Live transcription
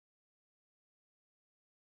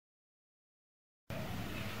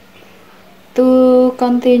To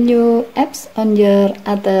continue apps on your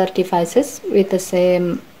other devices with the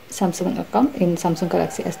same Samsung account in Samsung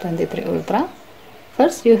Galaxy S23 Ultra,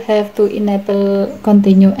 first you have to enable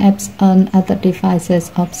continue apps on other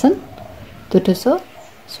devices option. To do so,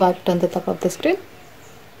 swipe down the top of the screen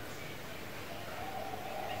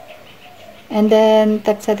and then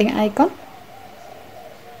tap setting icon,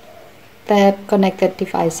 tap connected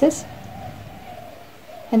devices,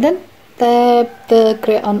 and then tap the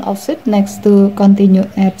gray on off switch next to continue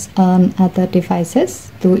apps on other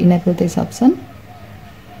devices to enable this option.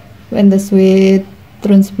 When the switch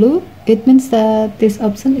turns blue, it means that this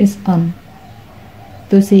option is on.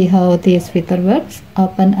 To see how this feature works,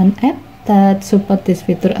 open an app that supports this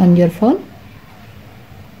feature on your phone.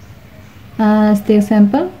 As the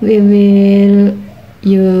example, we will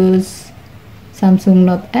use Samsung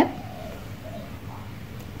Note app.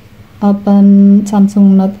 Open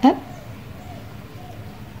Samsung Note app,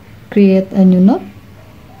 create a new note,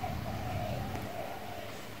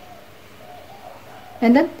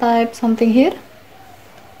 and then type something here.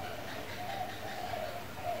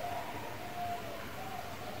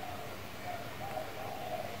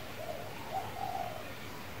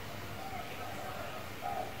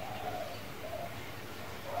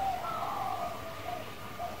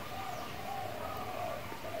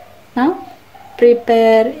 Now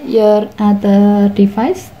prepare your other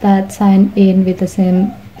device that sign in with the same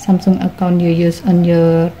Samsung account you use on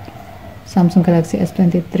your Samsung Galaxy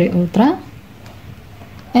S23 Ultra,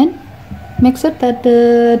 and make sure that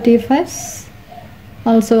the device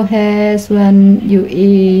also has one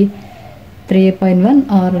UE 3.1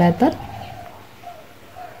 or later.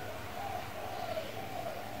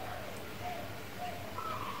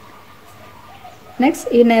 Next,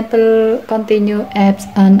 enable continue apps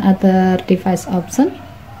on other device option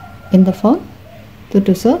in the phone. To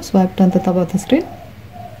do so, swipe down the top of the screen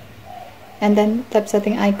and then tap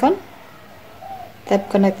setting icon,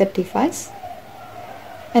 tap connected device,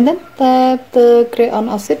 and then tap the gray on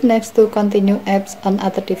off switch next to continue apps on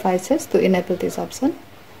other devices to enable this option.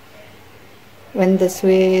 When the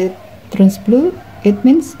switch turns blue, it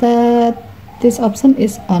means that this option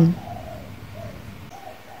is on.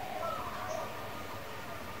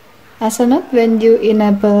 As a note, when you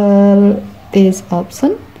enable this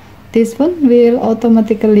option, this phone will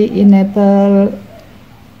automatically enable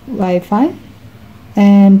Wi-Fi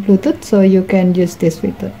and Bluetooth, so you can use this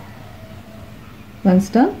feature. Once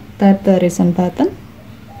done, tap the reset button.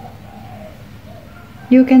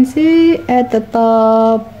 You can see at the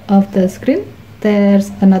top of the screen there's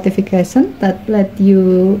a notification that let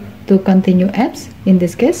you to continue apps. In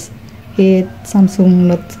this case, hit Samsung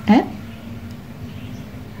Note app,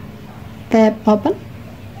 tap open,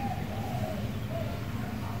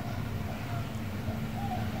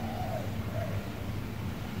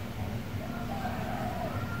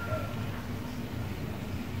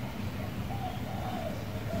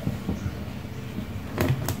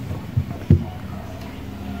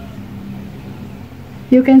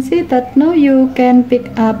 you can see that now you can pick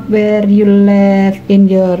up where you left in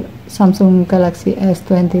your Samsung Galaxy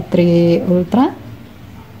S23 Ultra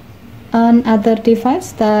on other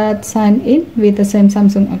device that sign in with the same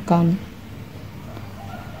Samsung account.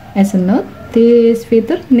 As a note, this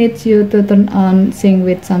feature needs you to turn on sync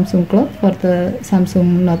with Samsung Cloud for the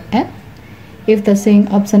Samsung Note app. If the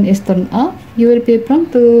sync option is turned off, you will be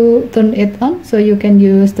prompt to turn it on so you can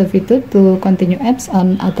use the feature to continue apps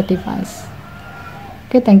on other device.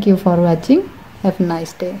 Okay, thank you for watching. Have a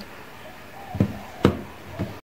nice day.